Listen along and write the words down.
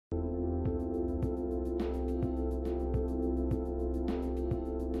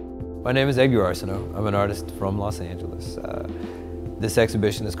My name is Edgar Arceneaux. I'm an artist from Los Angeles. This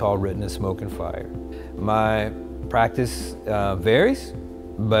exhibition is called Written in Smoke and Fire. My practice varies,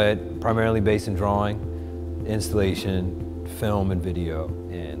 but primarily based in drawing, installation, film and video,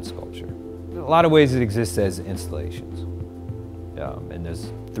 and sculpture. In a lot of ways it exists as installations, and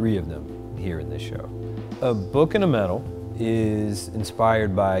there's 3 of them here in this show. A book and a medal is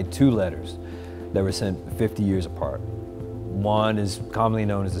inspired by 2 letters that were sent 50 years apart. One is commonly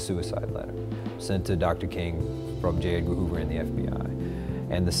known as the suicide letter, sent to Dr. King from J. Edgar Hoover and the FBI.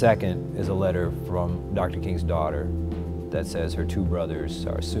 And the second is a letter from Dr. King's daughter that says her 2 brothers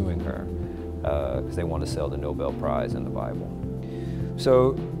are suing her because they want to sell the Nobel Prize in the Bible.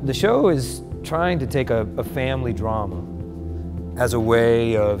 So the show is trying to take a family drama as a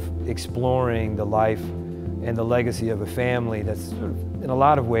way of exploring the life and the legacy of a family that's sort of, in a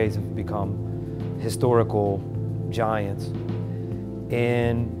lot of ways, have become historical giants,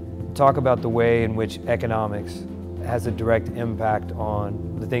 and talk about the way in which economics has a direct impact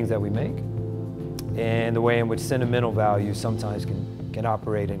on the things that we make, and the way in which sentimental values sometimes can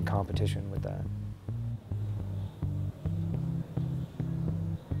operate in competition with that.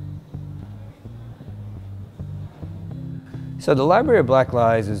 So the Library of Black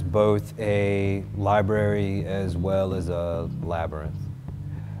Lies is both a library as well as a labyrinth.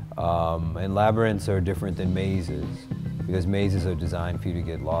 And labyrinths are different than mazes, because mazes are designed for you to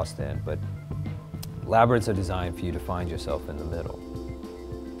get lost in, but labyrinths are designed for you to find yourself in the middle.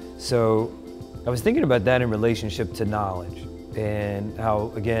 So I was thinking about that in relationship to knowledge, and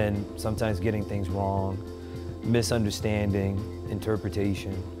how, again, sometimes getting things wrong, misunderstanding,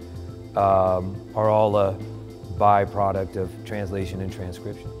 interpretation, are all a byproduct of translation and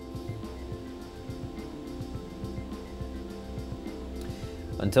transcription.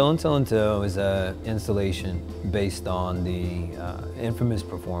 Until is an installation based on the infamous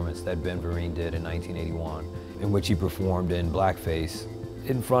performance that Ben Vereen did in 1981, in which he performed in blackface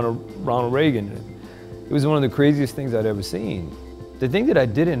in front of Ronald Reagan. It was one of the craziest things I'd ever seen. The thing that I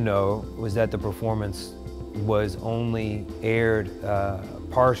didn't know was that the performance was only aired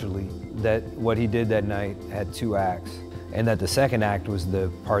partially, that what he did that night had 2 acts, and that the second act was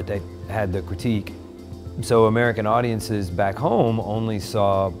the part that had the critique. So American audiences back home only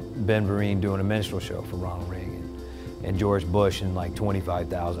saw Ben Vereen doing a minstrel show for Ronald Reagan and George Bush and like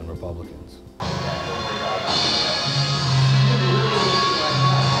 25,000 Republicans.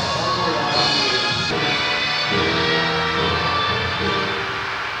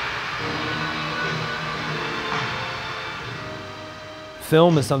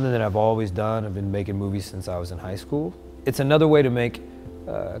 Film is something that I've always done. I've been making movies since I was in high school. It's another way to make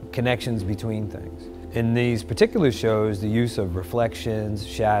connections between things. In these particular shows, the use of reflections,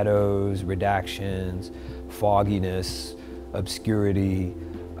 shadows, redactions, fogginess, obscurity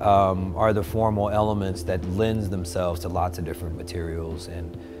are the formal elements that lend themselves to lots of different materials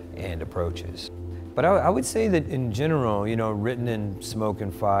and approaches. But I would say that in general, Written in Smoke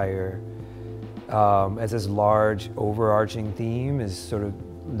and Fire, as this large overarching theme, is sort of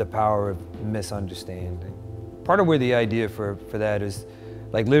the power of misunderstanding. Part of where the idea for that is,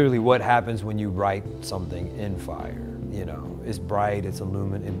 like, literally what happens when you write something in fire. It's bright, it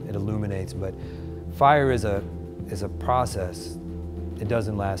illuminates, but fire is a process. It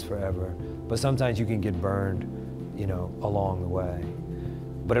doesn't last forever, but sometimes you can get burned, along the way.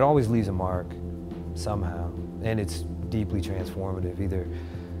 But it always leaves a mark somehow, and it's deeply transformative, either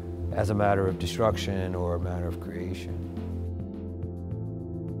as a matter of destruction or a matter of creation.